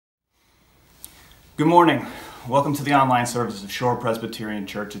Good morning. Welcome to the online service of Shore Presbyterian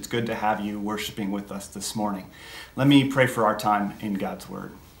Church. It's good to have you worshiping with us this morning. Let me pray for our time in God's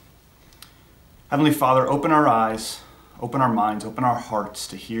Word. Heavenly Father, open our eyes, open our minds, open our hearts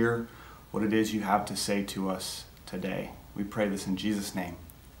to hear what it is you have to say to us today. We pray this in Jesus' name.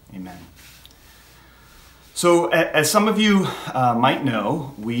 Amen. So, as some of you might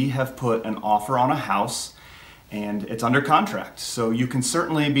know, we have put an offer on a house and it's under contract. So you can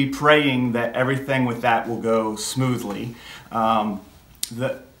certainly be praying that everything with that will go smoothly.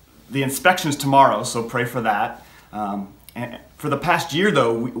 The inspection's tomorrow, so pray for that. And for the past year,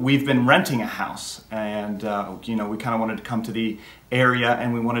 though, we've been renting a house, and we kind of wanted to come to the area,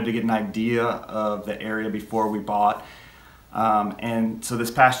 and we wanted to get an idea of the area before we bought. And so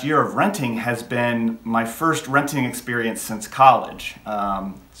this past year of renting has been my first renting experience since college.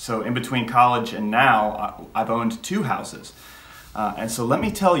 So in between college and now, I've owned two houses. And so let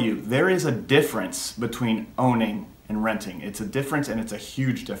me tell you, there is a difference between owning and renting. It's a difference, and it's a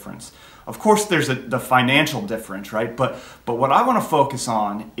huge difference. Of course, there's the financial difference, right? But what I want to focus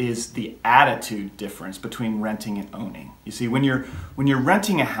on is the attitude difference between renting and owning. You see, when you're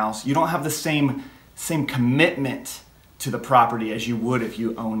renting a house, you don't have the same commitment to the property as you would if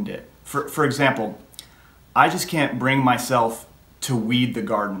you owned it. For example, I just can't bring myself to weed the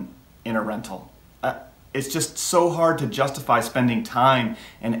garden in a rental. It's just so hard to justify spending time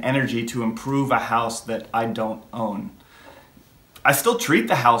and energy to improve a house that I don't own. I still treat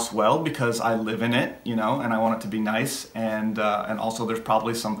the house well because I live in it, and I want it to be nice, and also there's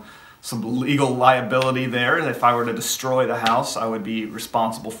probably some legal liability there. If I were to destroy the house, I would be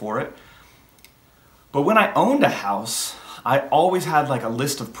responsible for it. But when I owned a house, I always had like a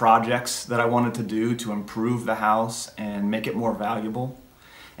list of projects that I wanted to do to improve the house and make it more valuable.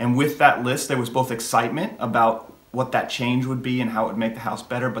 And with that list, there was both excitement about what that change would be and how it would make the house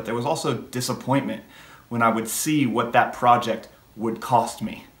better, but there was also disappointment when I would see what that project would cost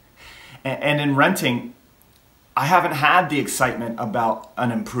me. And in renting, I haven't had the excitement about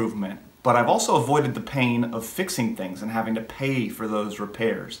an improvement, but I've also avoided the pain of fixing things and having to pay for those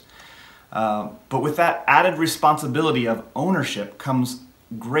repairs. But with that added responsibility of ownership comes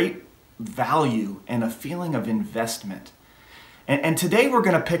great value and a feeling of investment. And today we're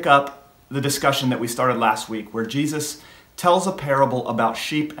going to pick up the discussion that we started last week, where Jesus tells a parable about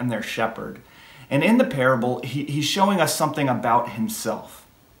sheep and their shepherd. And in the parable, he's showing us something about himself.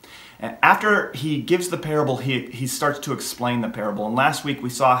 After he gives the parable, he starts to explain the parable. And last week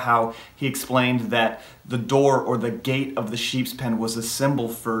we saw how he explained that the door or the gate of the sheep's pen was a symbol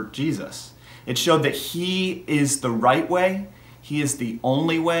for Jesus. It showed that he is the right way, he is the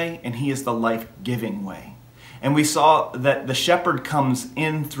only way, and he is the life-giving way. And we saw that the shepherd comes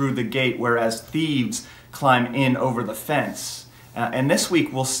in through the gate, whereas thieves climb in over the fence. And this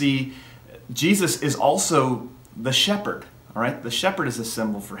week we'll see Jesus is also the shepherd. All right, the shepherd is a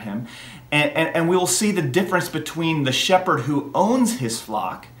symbol for him. And we will see the difference between the shepherd who owns his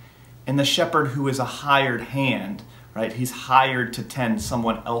flock and the shepherd who is a hired hand, right? He's hired to tend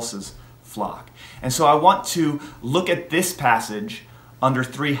someone else's flock. And so I want to look at this passage under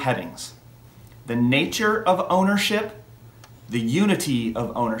three headings: the nature of ownership, the unity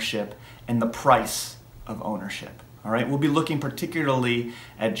of ownership, and the price of ownership. All right, we'll be looking particularly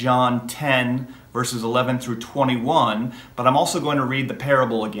at John 10, verses 11 through 21, but I'm also going to read the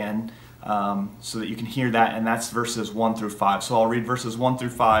parable again so that you can hear that, and that's verses 1 through 5. So I'll read verses 1 through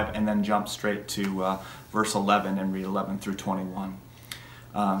 5 and then jump straight to verse 11 and read 11 through 21.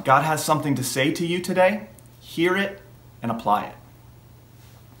 God has something to say to you today. Hear it and apply it.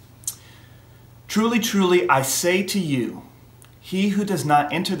 Truly, truly, I say to you, he who does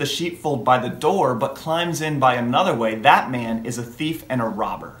not enter the sheepfold by the door, but climbs in by another way, that man is a thief and a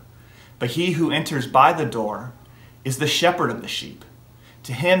robber. But he who enters by the door is the shepherd of the sheep.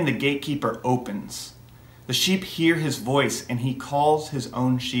 To him the gatekeeper opens. The sheep hear his voice, and he calls his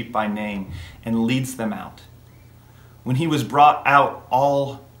own sheep by name and leads them out. When he has brought out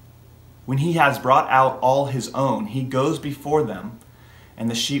all his own, he goes before them,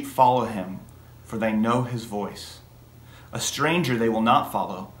 and the sheep follow him, for they know his voice. A stranger they will not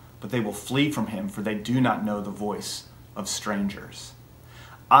follow, but they will flee from him, for they do not know the voice of strangers.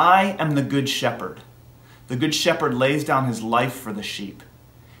 I am the good shepherd. The good shepherd lays down his life for the sheep.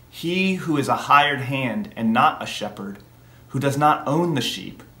 He who is a hired hand and not a shepherd, who does not own the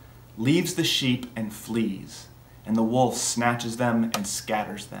sheep, leaves the sheep and flees, and the wolf snatches them and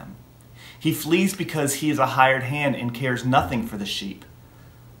scatters them. He flees because he is a hired hand and cares nothing for the sheep.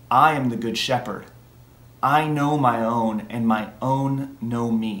 I am the good shepherd. I know my own, and my own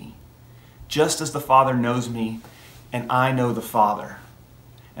know me, just as the Father knows me, and I know the Father.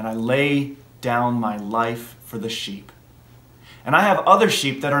 And I lay down my life for the sheep. And I have other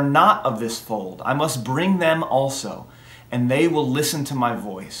sheep that are not of this fold. I must bring them also, and they will listen to my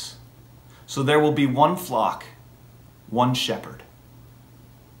voice. So there will be one flock, one shepherd.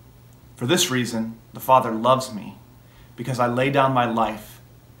 For this reason, the Father loves me, because I lay down my life,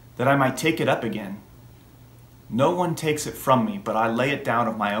 that I might take it up again. No one takes it from me, but I lay it down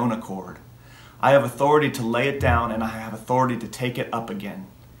of my own accord. I have authority to lay it down, and I have authority to take it up again.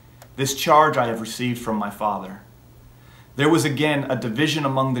 This charge I have received from my Father. There was again a division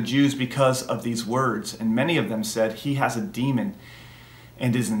among the Jews because of these words, and many of them said, "He has a demon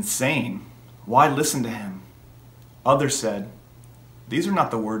and is insane. Why listen to him?" Others said, "These are not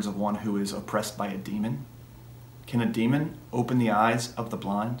the words of one who is oppressed by a demon. Can a demon open the eyes of the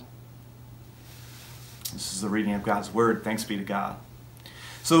blind?" This is the reading of God's word. Thanks be to God.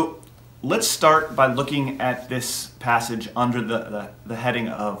 So let's start by looking at this passage under the heading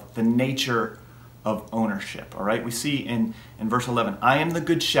of the nature of ownership. All right, we see in verse 11, "I am the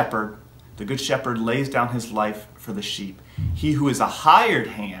good shepherd. The good shepherd lays down his life for the sheep. He who is a hired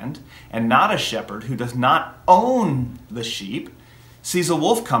hand and not a shepherd, who does not own the sheep, sees a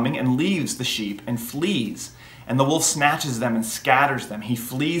wolf coming and leaves the sheep and flees. And the wolf snatches them and scatters them. He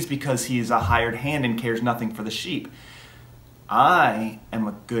flees because he is a hired hand and cares nothing for the sheep. I am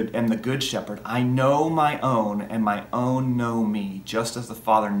the good shepherd. I know my own, and my own know me, just as the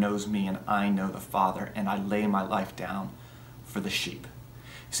Father knows me, and I know the Father, and I lay my life down for the sheep."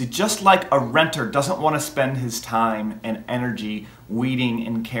 See, just like a renter doesn't want to spend his time and energy weeding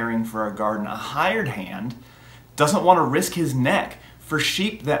and caring for a garden, a hired hand doesn't want to risk his neck for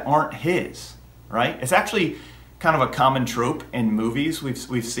sheep that aren't his, right? It's actually kind of a common trope in movies.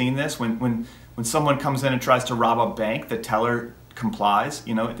 We've seen this when someone comes in and tries to rob a bank, the teller complies.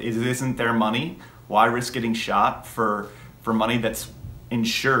 You know, it isn't their money. Why risk getting shot for money that's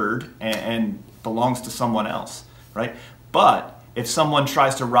insured and belongs to someone else, right? But if someone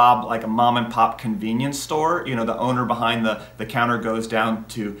tries to rob like a mom and pop convenience store, you know, the owner behind the counter goes down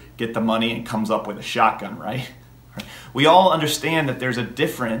to get the money and comes up with a shotgun, right? We all understand that there's a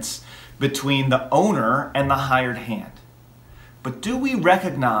difference between the owner and the hired hand. But do we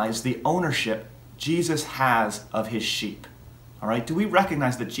recognize the ownership Jesus has of his sheep? All right, do we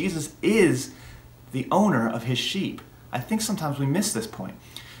recognize that Jesus is the owner of his sheep? I think sometimes we miss this point.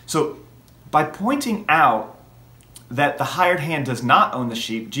 So by pointing out that the hired hand does not own the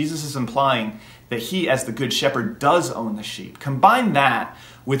sheep, Jesus is implying that he, as the good shepherd, does own the sheep. Combine that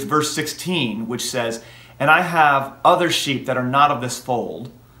with verse 16, which says, "And I have other sheep that are not of this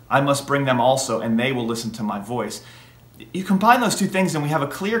fold. I must bring them also, and they will listen to my voice." You combine those two things and we have a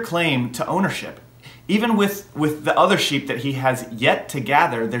clear claim to ownership. Even with the other sheep that he has yet to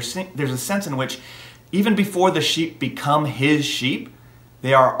gather, there's a sense in which even before the sheep become his sheep,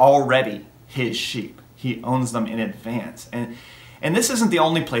 they are already his sheep. He owns them in advance. And this isn't the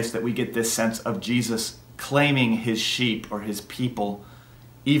only place that we get this sense of Jesus claiming his sheep or his people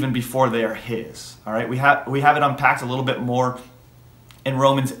even before they are his. All right, we have it unpacked a little bit more in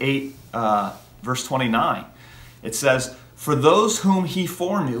Romans 8, verse 29. It says, "For those whom he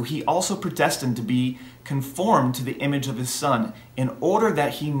foreknew, he also predestined to be conformed to the image of his Son, in order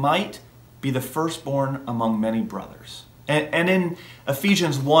that he might be the firstborn among many brothers." And in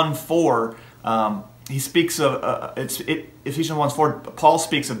Ephesians 1:4, he speaks of Ephesians 1:4. Paul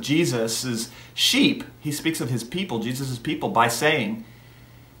speaks of Jesus' sheep. He speaks of his people, Jesus' people, by saying,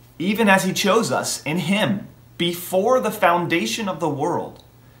 "Even as he chose us in him before the foundation of the world,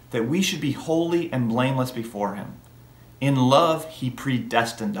 that we should be holy and blameless before him. In love, he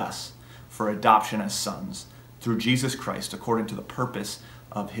predestined us for adoption as sons through Jesus Christ, according to the purpose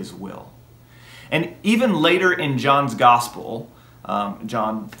of his will." And even later in John's gospel,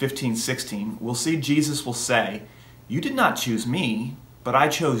 John 15:16, we'll see Jesus will say, "You did not choose me, but I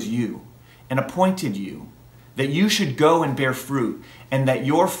chose you and appointed you, that you should go and bear fruit, and that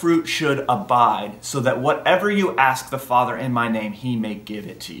your fruit should abide, so that whatever you ask the Father in my name, he may give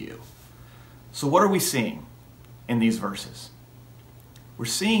it to you." So what are we seeing in these verses? We're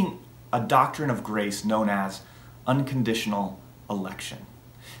seeing a doctrine of grace known as unconditional election.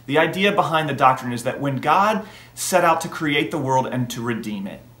 The idea behind the doctrine is that when God set out to create the world and to redeem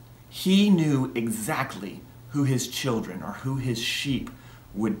it, he knew exactly who his children or who his sheep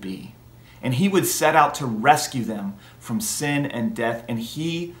would be. And he would set out to rescue them from sin and death, and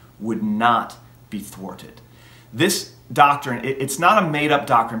he would not be thwarted. This doctrine, it's not a made-up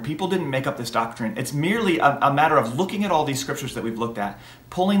doctrine. People didn't make up this doctrine. It's merely a matter of looking at all these scriptures that we've looked at,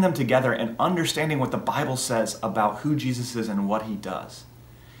 pulling them together, and understanding what the Bible says about who Jesus is and what he does.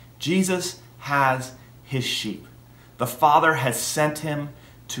 Jesus has his sheep. The Father has sent him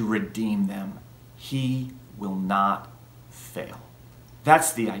to redeem them. He will not fail.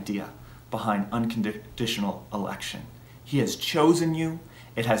 That's the idea behind unconditional election. He has chosen you.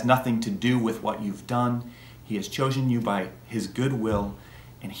 It has nothing to do with what you've done. He has chosen you by his good will,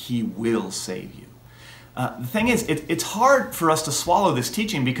 and he will save you. The thing is, it's hard for us to swallow this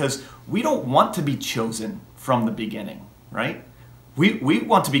teaching because we don't want to be chosen from the beginning, right? We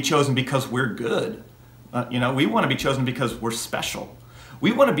want to be chosen because we're good. We want to be chosen because we're special.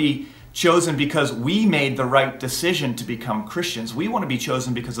 We want to be chosen because we made the right decision to become Christians. We want to be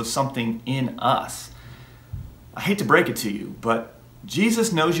chosen because of something in us. I hate to break it to you, but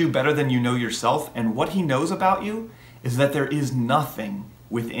Jesus knows you better than you know yourself, and what he knows about you is that there is nothing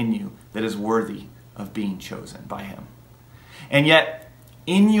within you that is worthy of being chosen by him. And yet,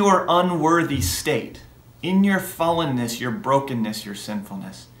 in your unworthy state, in your fallenness, your brokenness, your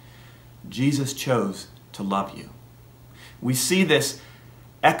sinfulness, Jesus chose to love you. We see this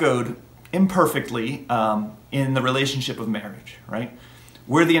echoed imperfectly in the relationship of marriage, right?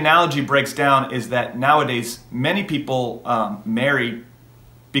 Where the analogy breaks down is that nowadays many people marry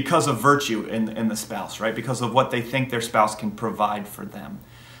because of virtue in the spouse, right? Because of what they think their spouse can provide for them.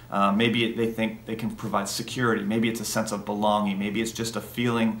 Maybe they think they can provide security. Maybe it's a sense of belonging. Maybe it's just a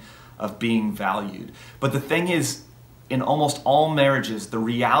feeling of being valued. But the thing is, in almost all marriages, the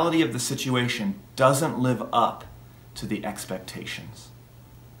reality of the situation doesn't live up to the expectations.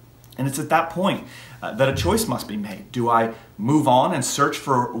 And it's at that point that a choice must be made. Do I move on and search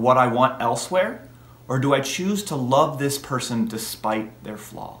for what I want elsewhere? Or do I choose to love this person despite their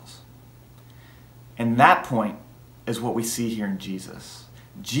flaws? And that point is what we see here in Jesus.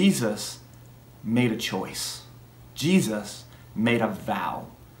 Jesus made a choice. Jesus made a vow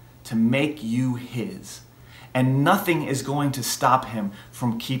to make you his. And nothing is going to stop him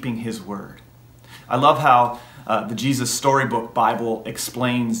from keeping his word. I love how the Jesus Storybook Bible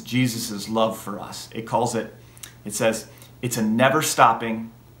explains Jesus' love for us. It says, it's a never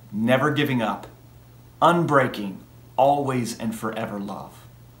stopping, never giving up, unbreaking, always and forever love.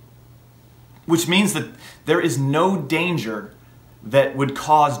 Which means that there is no danger that would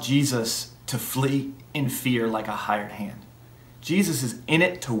cause Jesus to flee in fear like a hired hand. Jesus is in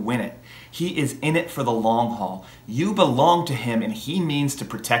it to win it. He is in it for the long haul. You belong to him, and he means to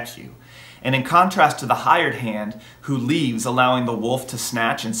protect you. And in contrast to the hired hand who leaves, allowing the wolf to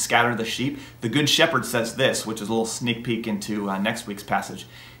snatch and scatter the sheep, the good shepherd says this, which is a little sneak peek into next week's passage.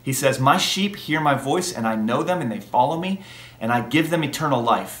 He says, "My sheep hear my voice, and I know them, and they follow me, and I give them eternal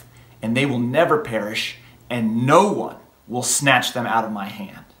life, and they will never perish, and no one will snatch them out of my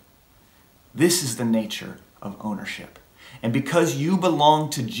hand." This is the nature of ownership. And because you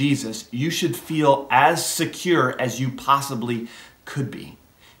belong to Jesus, you should feel as secure as you possibly could be.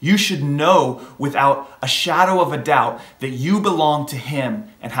 You should know without a shadow of a doubt that you belong to him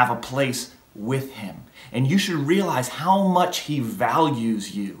and have a place with him. And you should realize how much he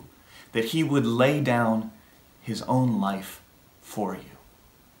values you, that he would lay down his own life for you.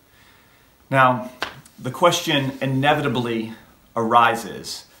 Now, the question inevitably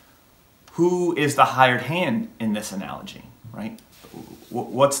arises, who is the hired hand in this analogy, right?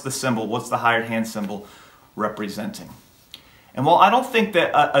 What's the symbol? What's the hired hand symbol representing? And while I don't think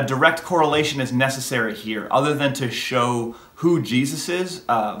that a direct correlation is necessary here, other than to show who Jesus is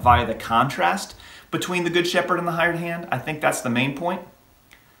via the contrast between the Good Shepherd and the hired hand, I think that's the main point.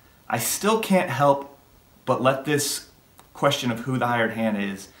 I still can't help but let this question of who the hired hand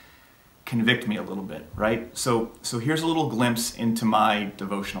is convict me a little bit, right? So here's a little glimpse into my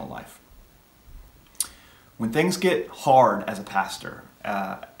devotional life. When things get hard as a pastor,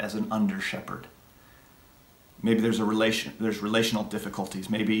 as an under-shepherd, maybe there's relational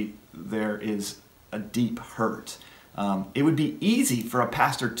difficulties, maybe there is a deep hurt. It would be easy for a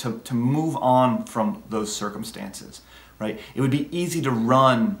pastor to move on from those circumstances, right? It would be easy to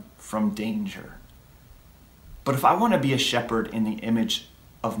run from danger. But if I want to be a shepherd in the image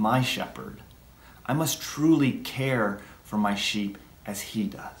of my shepherd, I must truly care for my sheep as he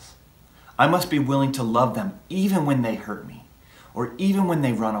does. I must be willing to love them even when they hurt me or even when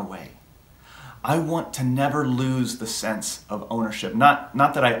they run away. I want to never lose the sense of ownership. Not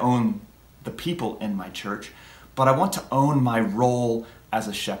that I own the people in my church, but I want to own my role as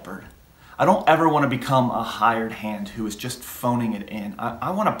a shepherd. I don't ever want to become a hired hand who is just phoning it in. I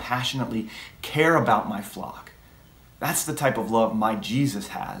want to passionately care about my flock. That's the type of love my Jesus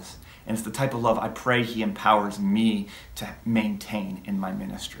has, and it's the type of love I pray he empowers me to maintain in my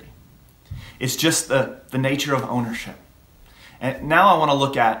ministry. It's just the nature of ownership. And now I want to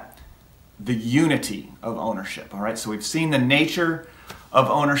look at the unity of ownership, all right? So we've seen the nature of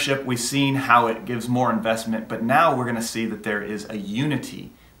ownership, we've seen how it gives more investment, but now we're going to see that there is a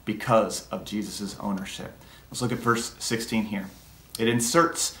unity because of Jesus' ownership. Let's look at verse 16 here. It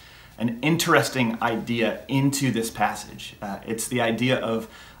inserts an interesting idea into this passage. It's the idea of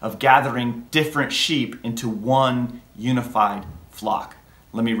gathering different sheep into one unified flock.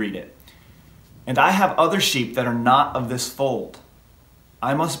 Let me read it. "And I have other sheep that are not of this fold.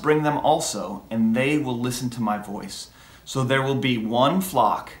 I must bring them also, and they will listen to my voice. So there will be one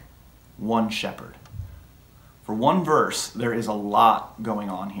flock, one shepherd." For one verse, there is a lot going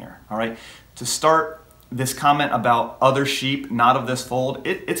on here, all right? To start, this comment about other sheep not of this fold,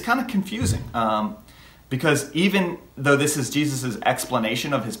 it's kind of confusing because even though this is Jesus'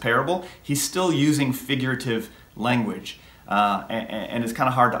 explanation of his parable, he's still using figurative language, and it's kind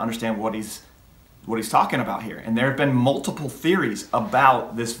of hard to understand what he's talking about here. And there have been multiple theories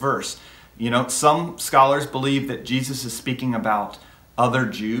about this verse. You know, some scholars believe that Jesus is speaking about other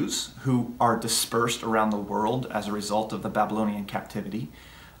Jews who are dispersed around the world as a result of the Babylonian captivity.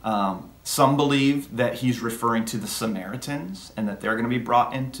 Some believe that he's referring to the Samaritans and that they're going to be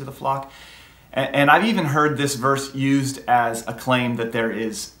brought into the flock. And I've even heard this verse used as a claim that there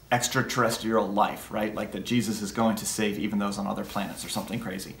is extraterrestrial life, right? Like that Jesus is going to save even those on other planets or something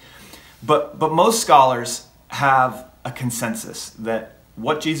crazy. But most scholars have a consensus that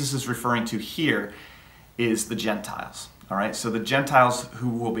what Jesus is referring to here is the Gentiles, all right? So the Gentiles who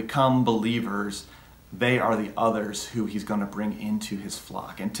will become believers, they are the others who he's going to bring into his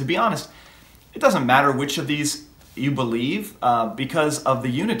flock. And to be honest, it doesn't matter which of these you believe because of the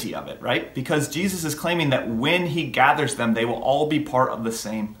unity of it, right? Because Jesus is claiming that when he gathers them, they will all be part of the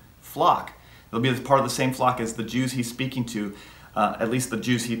same flock. They'll be part of the same flock as the Jews he's speaking to, at least the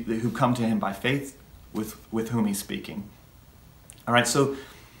Jews who come to him by faith with whom he's speaking. All right, so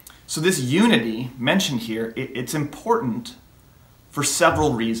this unity mentioned here, it's important for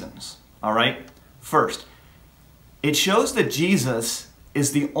several reasons, all right? First, it shows that Jesus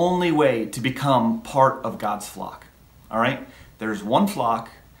is the only way to become part of God's flock. All right? There's one flock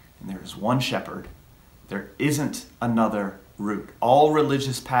and there's one shepherd. There isn't another route. All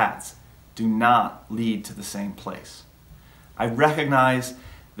religious paths do not lead to the same place. I recognize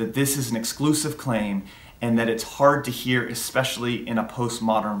that this is an exclusive claim and that it's hard to hear, especially in a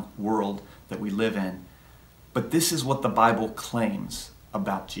postmodern world that we live in. But this is what the Bible claims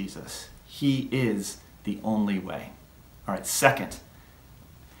about Jesus. He is the only way. All right, second,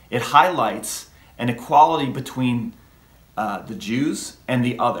 it highlights an equality between the Jews and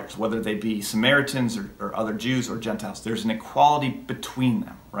the others, whether they be Samaritans or other Jews or Gentiles. There's an equality between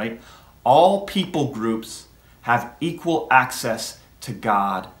them, right? All people groups have equal access to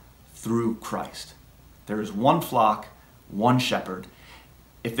God through Christ. There is one flock, one shepherd.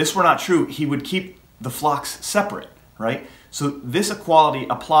 If this were not true, he would keep the flocks separate, right? So this equality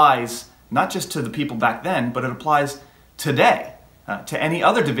applies not just to the people back then, but it applies today to any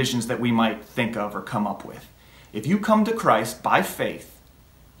other divisions that we might think of or come up with. If you come to Christ by faith,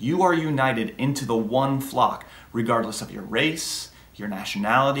 you are united into the one flock, regardless of your race, your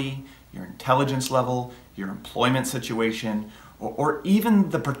nationality, your intelligence level, your employment situation, or even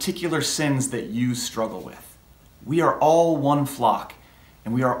the particular sins that you struggle with. We are all one flock,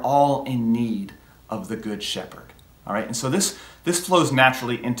 and we are all in need of the Good Shepherd. All right, and so this flows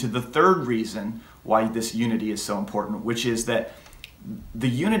naturally into the third reason why this unity is so important, which is that the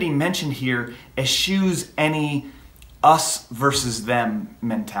unity mentioned here eschews any us versus them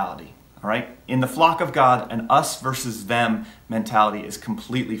mentality. All right, in the flock of God, an us versus them mentality is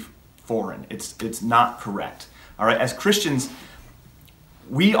completely foreign. It's not correct. All right, as Christians,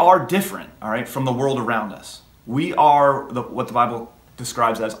 we are different. All right, from the world around us. We are what the Bible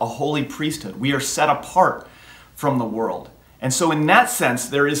describes as a holy priesthood. We are set apart from the world. And so in that sense,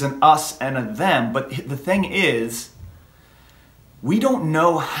 there is an us and a them. But the thing is, we don't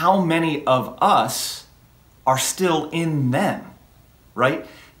know how many of us are still in them, right?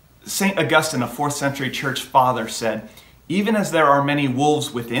 St. Augustine, a 4th century church father, said, "Even as there are many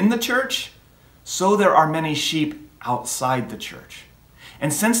wolves within the church, so there are many sheep outside the church."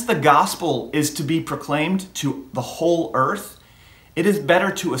 And since the gospel is to be proclaimed to the whole earth, it is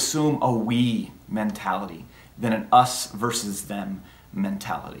better to assume a we mentality than an us versus them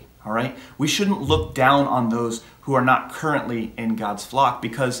mentality, all right? We shouldn't look down on those who are not currently in God's flock,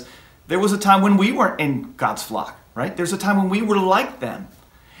 because there was a time when we weren't in God's flock, right? There's a time when we were like them.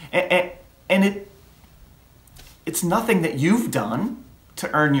 And it's nothing that you've done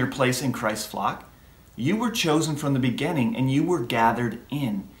to earn your place in Christ's flock. You were chosen from the beginning and you were gathered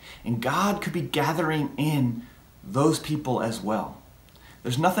in. And God could be gathering in those people as well.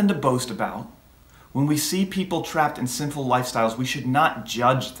 There's nothing to boast about. When we see people trapped in sinful lifestyles, we should not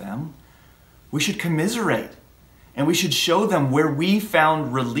judge them. We should commiserate And we should show them where we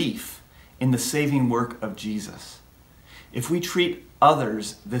found relief in the saving work of Jesus. If we treat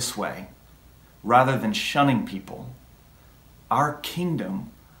others this way, rather than shunning people, our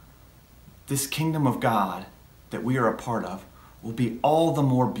kingdom, this kingdom of God that we are a part of, will be all the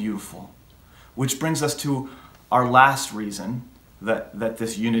more beautiful. Which brings us to our last reason that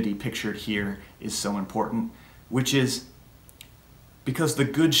this unity pictured here is so important, which is because the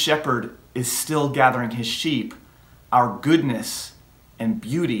Good Shepherd is still gathering his sheep, our goodness and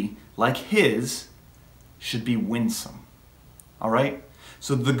beauty, like his, should be winsome. All right?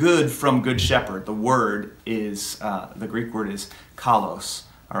 So the good from Good Shepherd, the word is, the Greek word is kalos.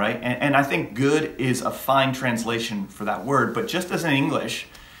 All right? And I think good is a fine translation for that word, but just as in English,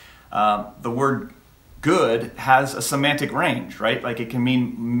 the word good has a semantic range, right? Like it can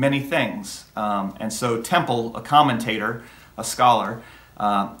mean many things. And so Temple, a commentator, a scholar,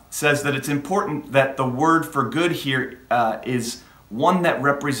 says that it's important that the word for good here is one that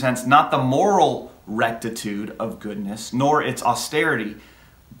represents not the moral rectitude of goodness, nor its austerity,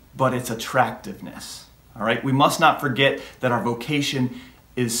 but its attractiveness. All right? We must not forget that our vocation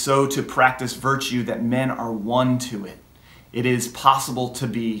is so to practice virtue that men are won to it. It is possible to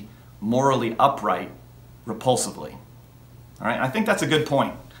be morally upright repulsively. All right? I think that's a good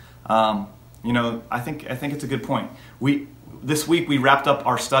point. I think it's a good point. This week we wrapped up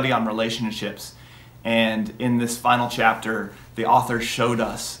our study on relationships, and in this final chapter, the author showed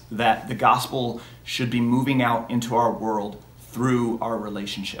us that the gospel should be moving out into our world through our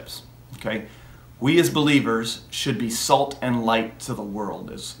relationships. Okay? We as believers should be salt and light to the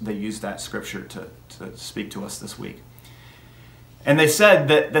world, as they used that scripture to speak to us this week. And they said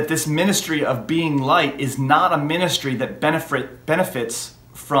that this ministry of being light is not a ministry that benefits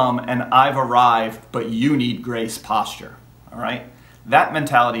from an I've arrived, but you need grace posture. All right? That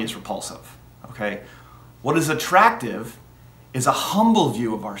mentality is repulsive. Okay? What is attractive is a humble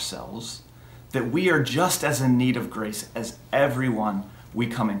view of ourselves, that we are just as in need of grace as everyone we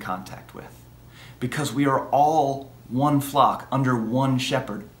come in contact with. Because we are all one flock under one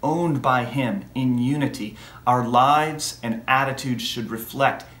shepherd, owned by him in unity. Our lives and attitudes should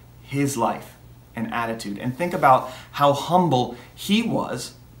reflect his life and attitude. And think about how humble he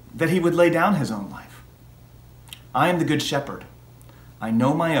was that he would lay down his own life. I am the good shepherd. I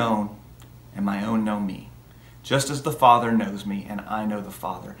know my own, and my own know me. Just as the Father knows me, and I know the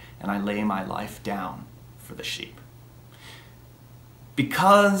Father, and I lay my life down for the sheep.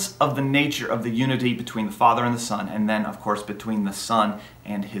 Because of the nature of the unity between the Father and the Son, and then, of course, between the Son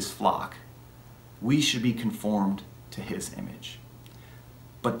and his flock, we should be conformed to his image.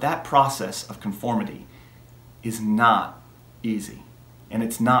 But that process of conformity is not easy, and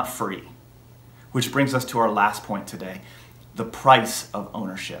it's not free. Which brings us to our last point today, the price of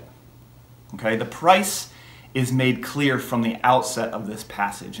ownership. Okay, the price is made clear from the outset of this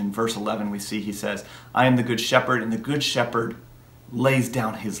passage. In verse 11 we see he says, I am the good shepherd, and the good shepherd lays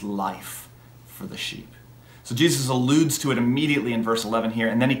down his life for the sheep. So Jesus alludes to it immediately in verse 11 here,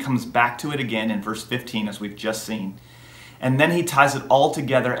 and then he comes back to it again in verse 15 as we've just seen. And then he ties it all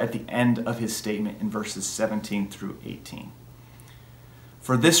together at the end of his statement in verses 17 through 18.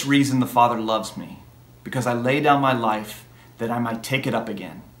 For this reason the Father loves me, because I lay down my life that I might take it up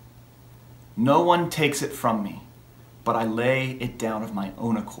again. No one takes it from me, but I lay it down of my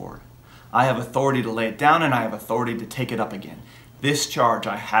own accord. I have authority to lay it down, and I have authority to take it up again. This charge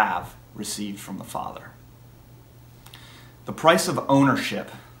I have received from the Father. The price of ownership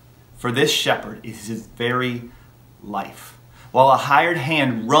for this shepherd is his very life. While a hired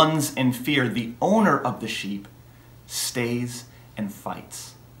hand runs in fear, the owner of the sheep stays and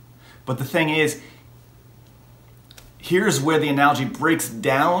fights. But the thing is, here's where the analogy breaks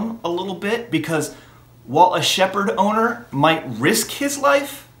down a little bit, because while a shepherd owner might risk his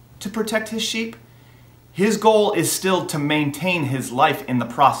life to protect his sheep, his goal is still to maintain his life in the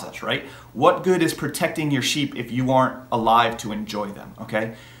process, right? What good is protecting your sheep if you aren't alive to enjoy them,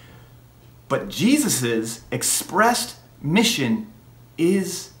 okay? But Jesus's expressed mission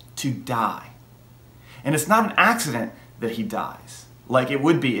is to die. And it's not an accident that he dies, like it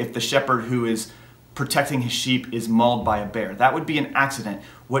would be if the shepherd who is protecting his sheep is mauled by a bear. That would be an accident.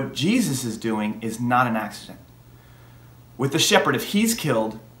 What Jesus is doing is not an accident. With the shepherd, if he's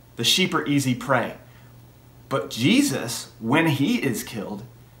killed, the sheep are easy prey. But Jesus, when he is killed,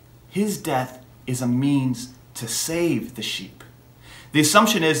 his death is a means to save the sheep. The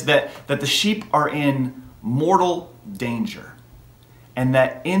assumption is that the sheep are in mortal danger, and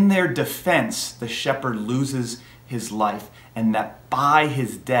that in their defense, the shepherd loses his life, and that by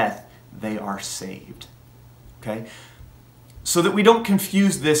his death, they are saved. Okay? So that we don't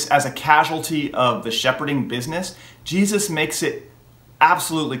confuse this as a casualty of the shepherding business, Jesus makes it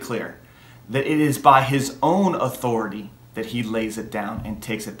absolutely clear that it is by his own authority that he lays it down and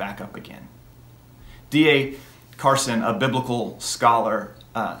takes it back up again. D.A. Carson, a biblical scholar,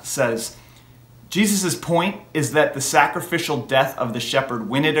 says, Jesus' point is that the sacrificial death of the shepherd,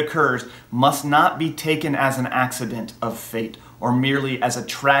 when it occurs, must not be taken as an accident of fate or merely as a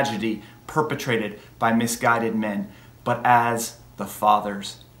tragedy perpetrated by misguided men, but as the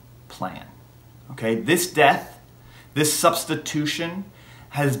Father's plan. Okay, this death, this substitution,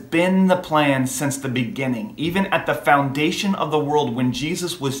 has been the plan since the beginning. Even at the foundation of the world, when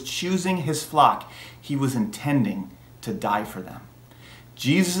Jesus was choosing his flock, he was intending to die for them.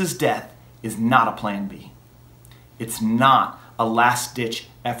 Jesus' death is not a plan B. It's not a last-ditch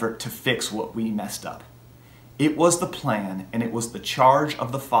effort to fix what we messed up. It was the plan, and it was the charge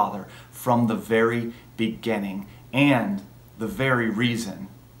of the Father from the very beginning, and the very reason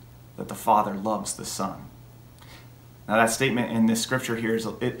that the Father loves the Son. Now that statement in this scripture here,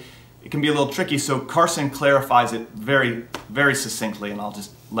 it can be a little tricky, so Carson clarifies it very, very succinctly, and I'll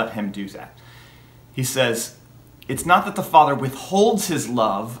just let him do that. He says, it's not that the Father withholds his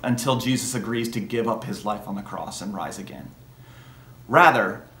love until Jesus agrees to give up his life on the cross and rise again.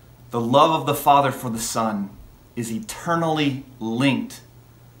 Rather, the love of the Father for the Son is eternally linked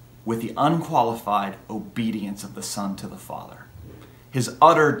with the unqualified obedience of the Son to the Father, his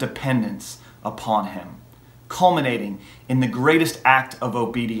utter dependence upon him, culminating in the greatest act of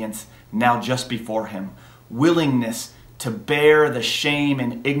obedience now just before him, willingness to bear the shame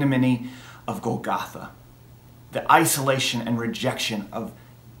and ignominy of Golgotha, the isolation and rejection of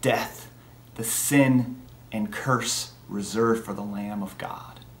death, the sin and curse reserved for the Lamb of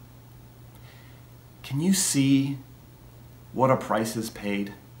God. Can you see what a price is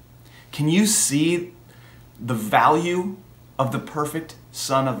paid? Can you see the value of the perfect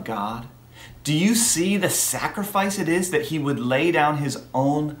Son of God? Do you see the sacrifice it is that he would lay down his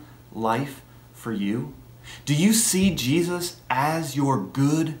own life for you? Do you see Jesus as your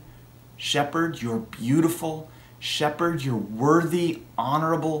good shepherd, your beautiful shepherd, your worthy,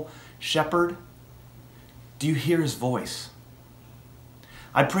 honorable shepherd? Do you hear his voice?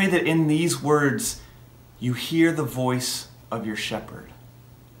 I pray that in these words you hear the voice of your shepherd.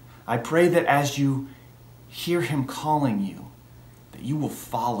 I pray that as you hear him calling you, that you will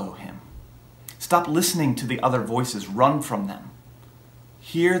follow him. Stop listening to the other voices. Run from them.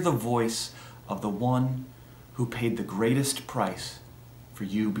 Hear the voice of the one who paid the greatest price for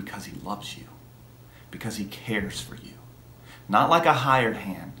you because he loves you, because he cares for you. Not like a hired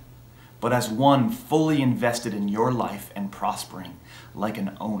hand, but as one fully invested in your life and prospering like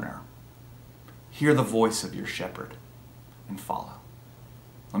an owner. Hear the voice of your shepherd and follow.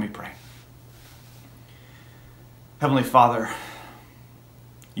 Let me pray. Heavenly Father,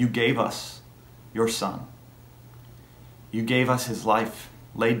 you gave us your Son. You gave us his life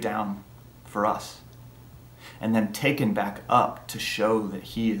laid down for us and then taken back up to show that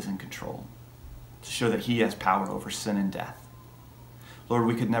he is in control, to show that he has power over sin and death. Lord,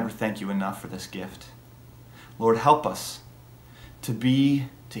 we could never thank you enough for this gift. Lord, help us to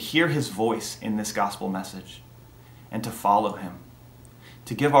hear his voice in this gospel message and to follow him,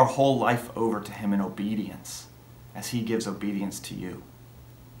 to give our whole life over to him in obedience as he gives obedience to you.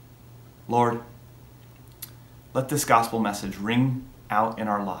 Lord, let this gospel message ring out in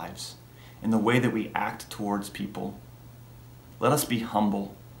our lives in the way that we act towards people. Let us be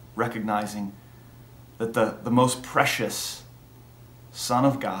humble, recognizing that the most precious Son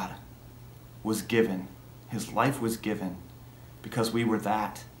of God was given, his life was given because we were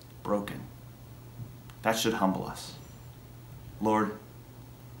that broken. That should humble us. Lord,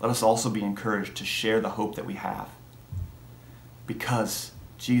 let us also be encouraged to share the hope that we have because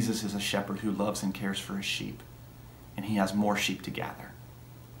Jesus is a shepherd who loves and cares for his sheep, and he has more sheep to gather.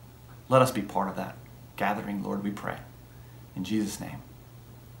 Let us be part of that gathering, Lord, we pray. In Jesus' name,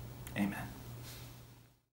 amen.